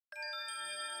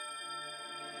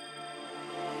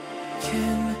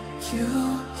Can you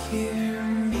hear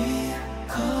me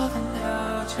calling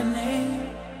out your name?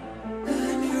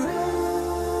 Let me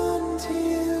run to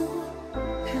you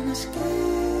and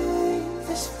escape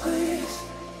this place.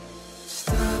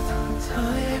 Stop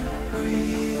time,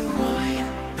 rewind,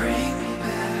 bring me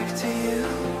back to you.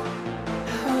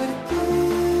 I would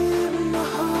give my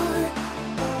heart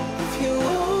if you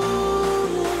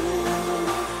only knew.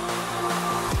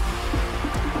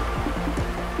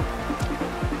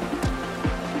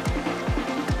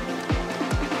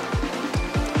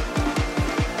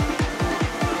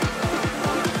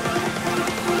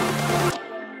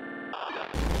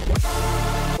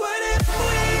 What if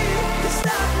we could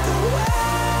stop the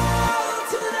world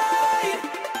tonight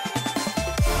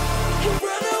and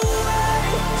run away?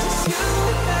 Just you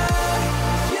and I.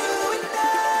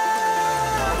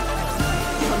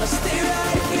 Gonna stay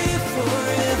right here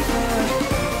forever.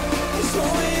 It's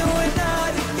only you and I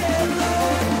together.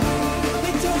 We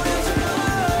don't have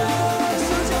tomorrow,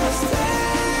 so just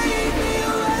take me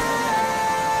away.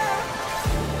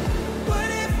 What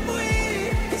if we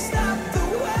could stop the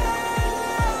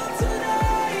world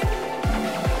tonight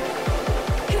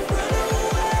and run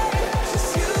away? Just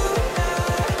you and I,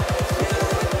 you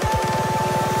and I.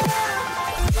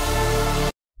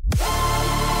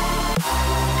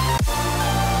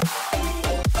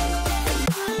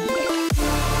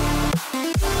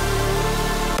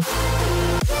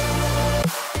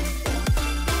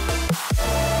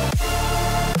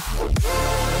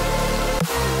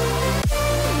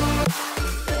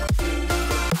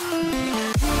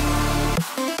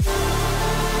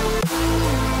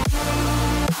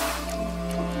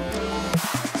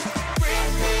 Bring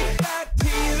me back to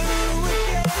you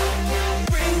again.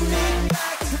 Bring me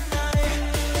back tonight.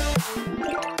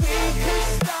 We can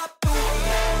stop the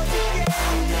world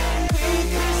again. We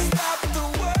can stop the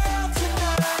world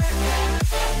tonight.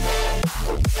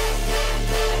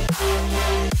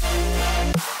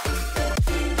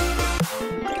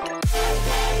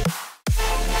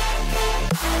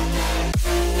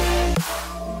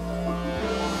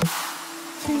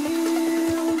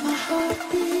 Feel my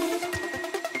heartbeat,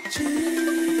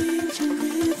 changing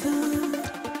rhythm.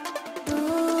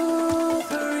 Know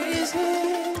the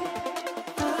reason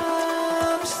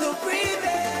I'm still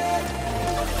breathing.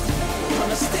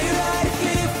 Gonna stay right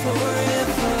here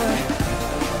forever.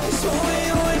 It's only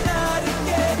you and I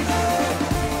together.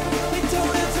 We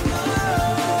don't have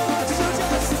tomorrow, so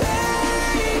just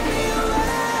take me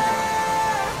away.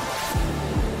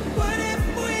 What if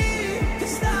we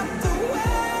could stop the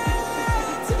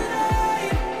world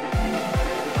tonight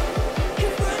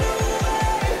and run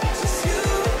away? Just you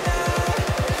and I,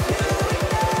 you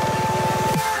and I.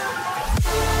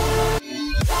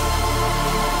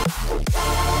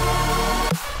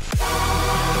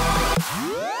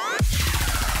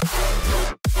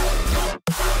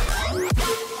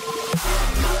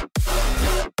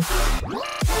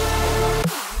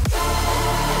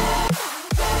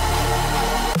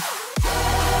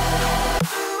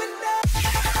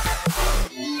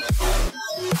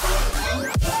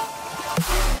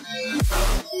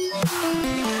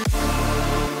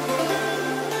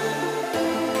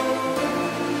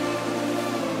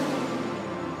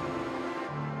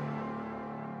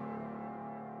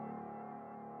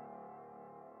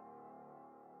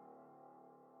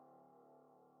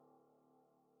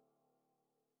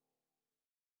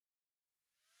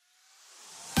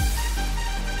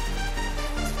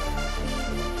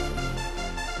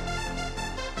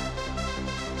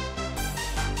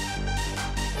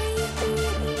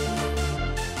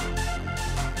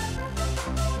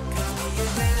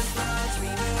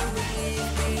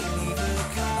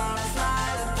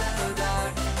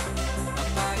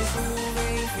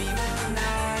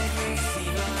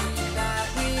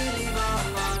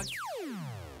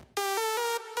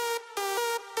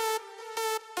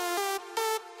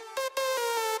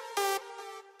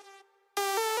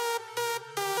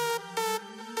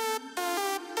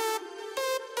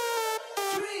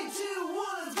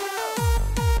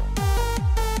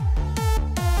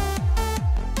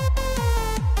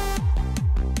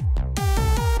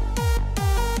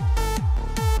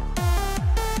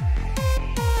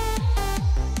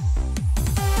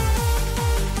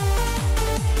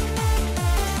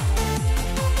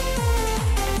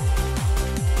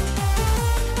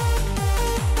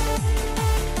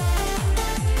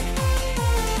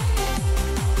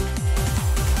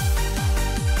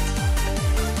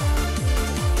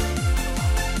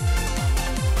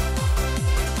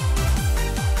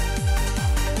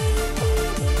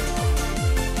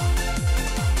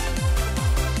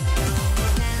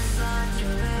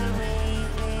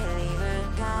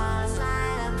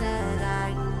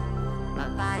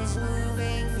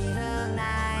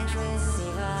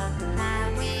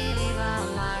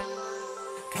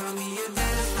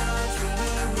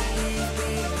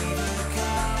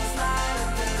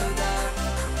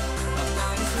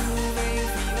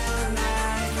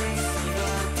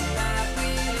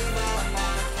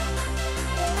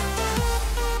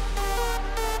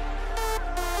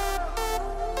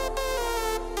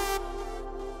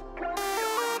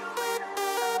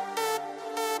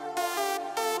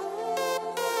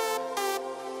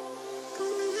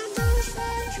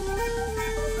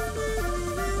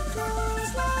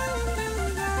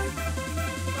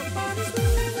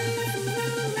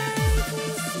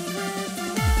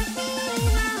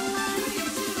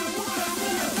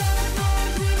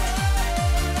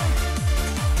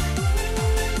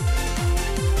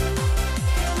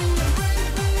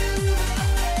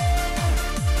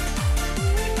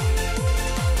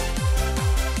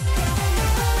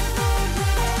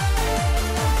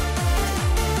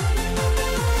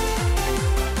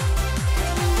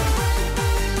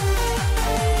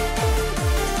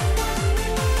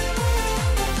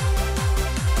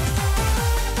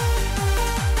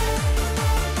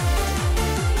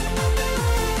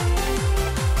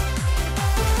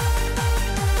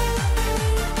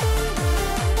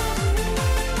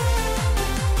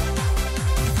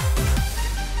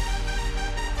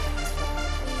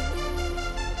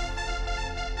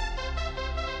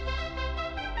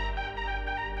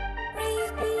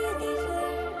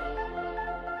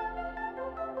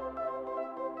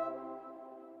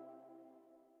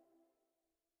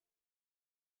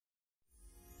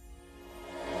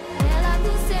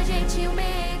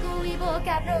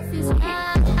 got no fees.